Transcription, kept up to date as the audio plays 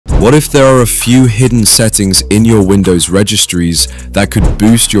What if there are a few hidden settings in your Windows registries that could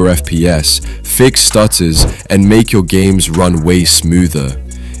boost your FPS, fix stutters, and make your games run way smoother?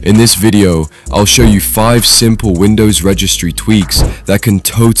 In this video, I'll show you 5 simple Windows registry tweaks that can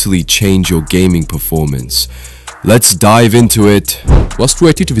totally change your gaming performance. Let's dive into it.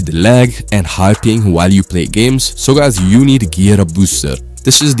 Frustrated with lag and high ping while you play games? So guys, you need Gear Up Booster.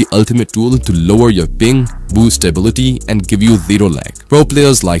 This is the ultimate tool to lower your ping, boost stability, and give you zero lag. Pro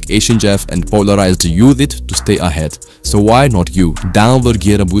players like Asian Jeff and Polarized use it to stay ahead. So why not you? Download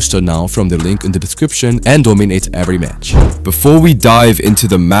Gear Up Booster now from the link in the description and dominate every match. Before we dive into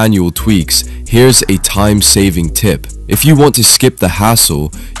the manual tweaks, here's a time-saving tip. If you want to skip the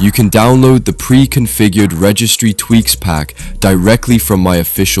hassle, you can download the pre-configured registry tweaks pack directly from my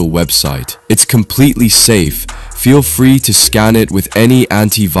official website. It's completely safe. Feel free to scan it with any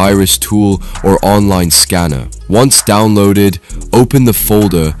antivirus tool or online scanner. Once downloaded, open the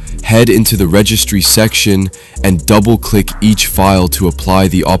folder, head into the registry section, and double-click each file to apply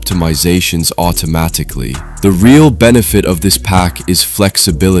the optimizations automatically. The real benefit of this pack is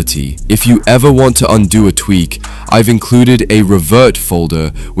flexibility. If you ever want to undo a tweak, I've included a revert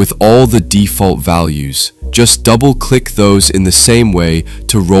folder with all the default values. Just double-click those in the same way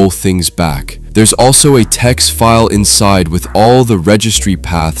to roll things back. There's also a text file inside with all the registry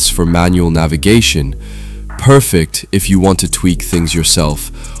paths for manual navigation. Perfect if you want to tweak things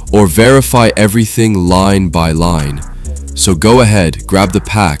yourself or verify everything line by line. So go ahead, grab the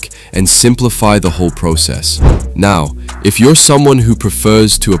pack, and simplify the whole process. Now, if you're someone who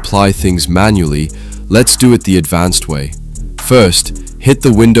prefers to apply things manually, let's do it the advanced way. First, hit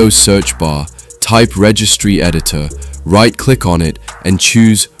the Windows search bar, type Registry Editor, right-click on it, and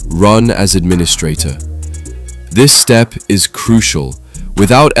choose Run as Administrator. This step is crucial.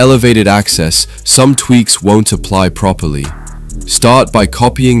 Without elevated access, some tweaks won't apply properly. Start by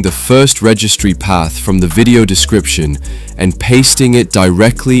copying the first registry path from the video description and pasting it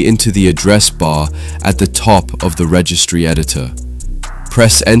directly into the address bar at the top of the registry editor.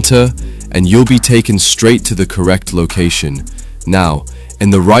 Press Enter, and you'll be taken straight to the correct location. Now,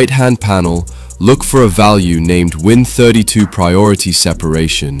 in the right-hand panel, look for a value named Win32 Priority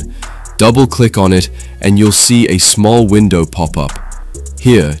Separation. Double-click on it and you'll see a small window pop up.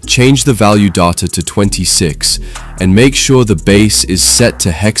 Here, change the value data to 26 and make sure the base is set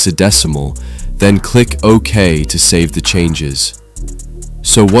to hexadecimal, then click OK to save the changes.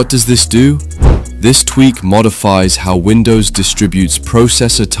 So what does this do? This tweak modifies how Windows distributes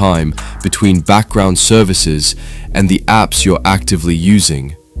processor time between background services and the apps you're actively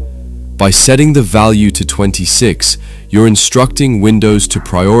using. By setting the value to 26, you're instructing Windows to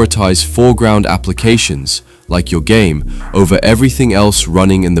prioritize foreground applications, like your game, over everything else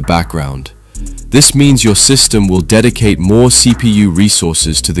running in the background. This means your system will dedicate more CPU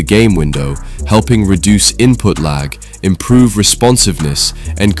resources to the game window, helping reduce input lag, improve responsiveness,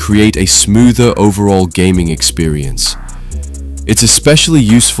 and create a smoother overall gaming experience. It's especially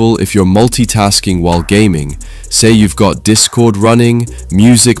useful if you're multitasking while gaming. Say you've got Discord running,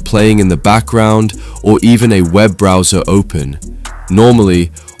 music playing in the background, or even a web browser open.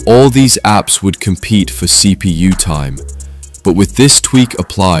 Normally, all these apps would compete for CPU time. But with this tweak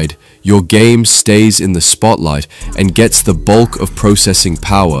applied, your game stays in the spotlight and gets the bulk of processing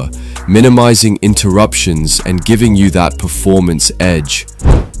power, minimizing interruptions and giving you that performance edge.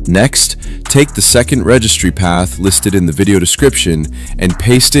 Next, take the second registry path listed in the video description and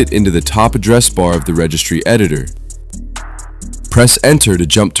paste it into the top address bar of the registry editor. Press Enter to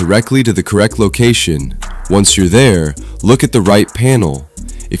jump directly to the correct location. Once you're there, look at the right panel.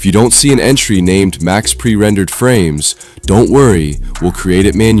 If you don't see an entry named Max Pre-Rendered Frames, don't worry, we'll create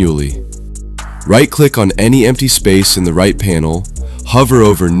it manually. Right-click on any empty space in the right panel, hover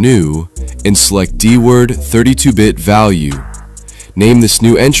over New, and select DWORD 32-bit value. Name this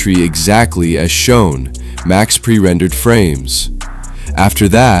new entry exactly as shown, Max Pre-Rendered Frames. After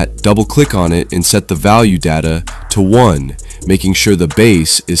that, double-click on it and set the value data to 1, making sure the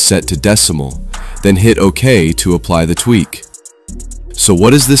base is set to decimal. Then hit OK to apply the tweak. So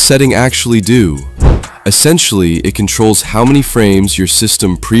what does this setting actually do? Essentially, it controls how many frames your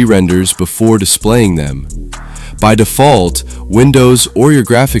system pre-renders before displaying them. By default, Windows or your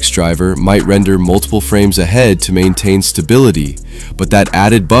graphics driver might render multiple frames ahead to maintain stability, but that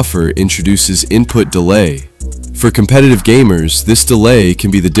added buffer introduces input delay. For competitive gamers, this delay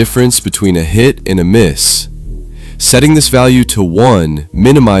can be the difference between a hit and a miss. Setting this value to 1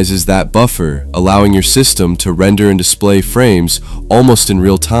 minimizes that buffer, allowing your system to render and display frames almost in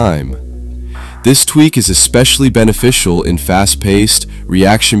real time. This tweak is especially beneficial in fast-paced,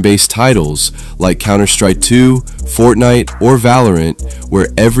 reaction-based titles like Counter-Strike 2, Fortnite, or Valorant, where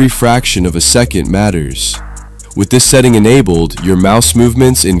every fraction of a second matters. With this setting enabled, your mouse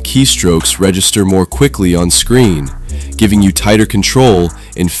movements and keystrokes register more quickly on screen, giving you tighter control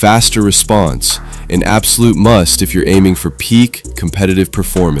and faster response, an absolute must if you're aiming for peak competitive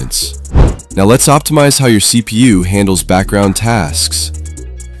performance. Now let's optimize how your CPU handles background tasks.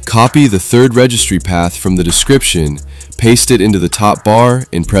 Copy the third registry path from the description, paste it into the top bar,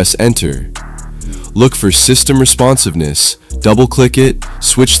 and press enter. Look for system responsiveness, double-click it,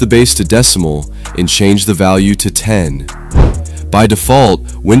 switch the base to decimal, and change the value to 10. By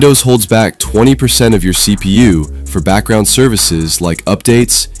default, Windows holds back 20% of your CPU for background services like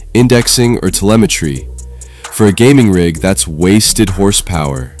updates, indexing, or telemetry. For a gaming rig, that's wasted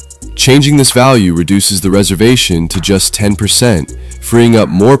horsepower. Changing this value reduces the reservation to just 10%, freeing up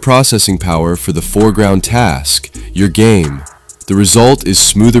more processing power for the foreground task, your game. The result is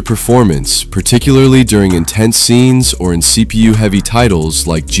smoother performance, particularly during intense scenes or in CPU-heavy titles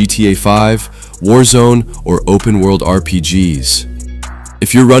like GTA 5, Warzone, or open-world RPGs.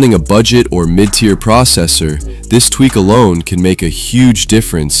 If you're running a budget or mid-tier processor, this tweak alone can make a huge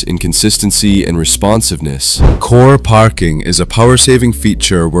difference in consistency and responsiveness. Core parking is a power-saving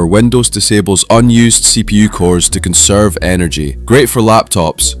feature where Windows disables unused CPU cores to conserve energy. Great for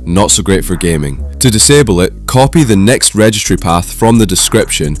laptops, not so great for gaming. To disable it, copy the next registry path from the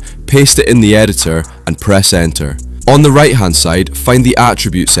description, paste it in the editor, and press enter. On the right-hand side, find the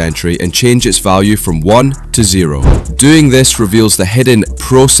attributes entry and change its value from 1 to 0. Doing this reveals the hidden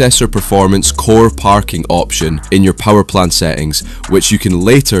processor performance core parking option in your power plan settings, which you can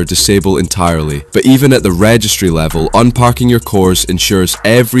later disable entirely. But even at the registry level, unparking your cores ensures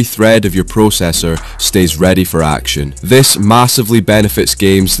every thread of your processor stays ready for action. This massively benefits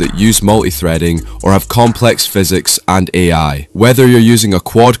games that use multi-threading or have complex physics and AI. Whether you're using a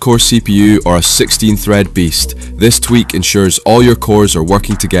quad-core CPU or a 16-thread beast, this tweak ensures all your cores are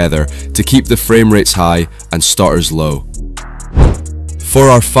working together to keep the frame rates high and stutters low. For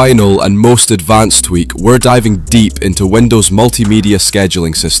our final and most advanced tweak, we're diving deep into Windows Multimedia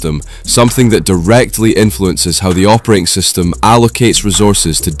Scheduling System, something that directly influences how the operating system allocates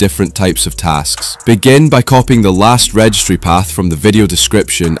resources to different types of tasks. Begin by copying the last registry path from the video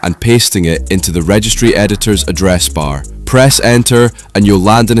description and pasting it into the registry editor's address bar. Press enter and you'll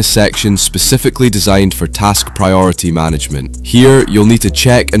land in a section specifically designed for task priority management. Here, you'll need to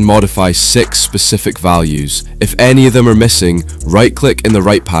check and modify 6 specific values. If any of them are missing, right-click in the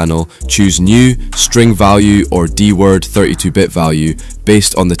right panel, choose New, String Value, or DWORD 32-bit value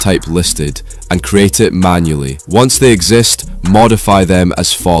based on the type listed, and create it manually. Once they exist, modify them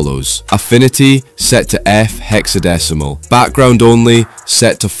as follows. Affinity, set to F hexadecimal. Background only,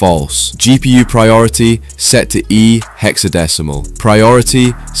 set to false. GPU priority, set to E hexadecimal.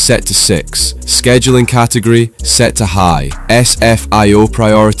 Priority, set to 6. Scheduling category, set to high. SFIO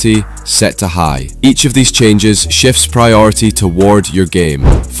priority, set to high. Each of these changes shifts priority toward your game.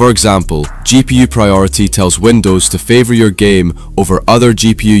 For example, GPU priority tells Windows to favor your game over other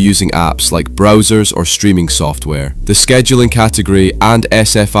GPU using apps like browsers or streaming software. The scheduling category and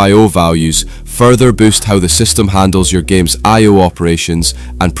SFIO values further boost how the system handles your game's I/O operations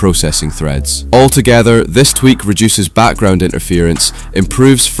and processing threads. Altogether, this tweak reduces background interference,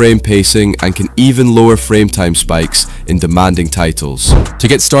 improves frame pacing, and can even lower frame time spikes in demanding titles. To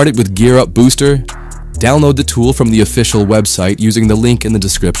get started with Gear Up Booster, download the tool from the official website using the link in the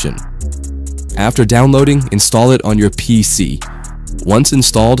description. After downloading, install it on your PC. Once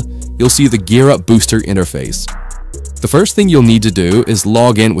installed, you'll see the Gear Up Booster interface. The first thing you'll need to do is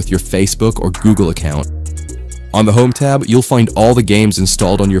log in with your Facebook or Google account. On the Home tab, you'll find all the games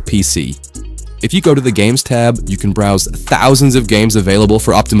installed on your PC. If you go to the Games tab, you can browse thousands of games available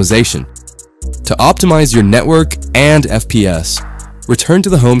for optimization. To optimize your network and FPS, return to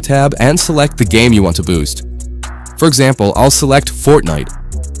the Home tab and select the game you want to boost. For example, I'll select Fortnite.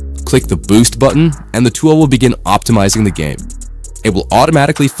 Click the Boost button and the tool will begin optimizing the game. It will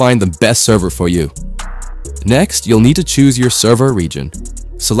automatically find the best server for you. Next, you'll need to choose your server region.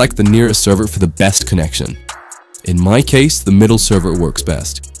 Select the nearest server for the best connection. In my case, the middle server works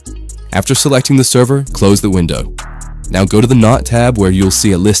best. After selecting the server, close the window. Now go to the Not tab where you'll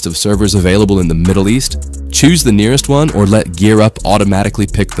see a list of servers available in the Middle East. Choose the nearest one or let Gear Up automatically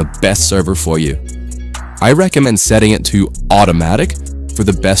pick the best server for you. I recommend setting it to Automatic for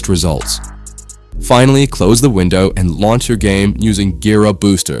the best results. Finally, close the window and launch your game using Gear Up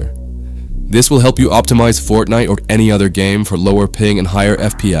Booster. This will help you optimize Fortnite or any other game for lower ping and higher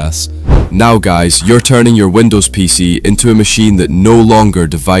FPS. Now guys, you're turning your Windows PC into a machine that no longer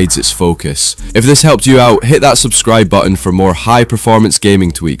divides its focus. If this helped you out, hit that subscribe button for more high performance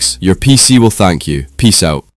gaming tweaks. Your PC will thank you. Peace out.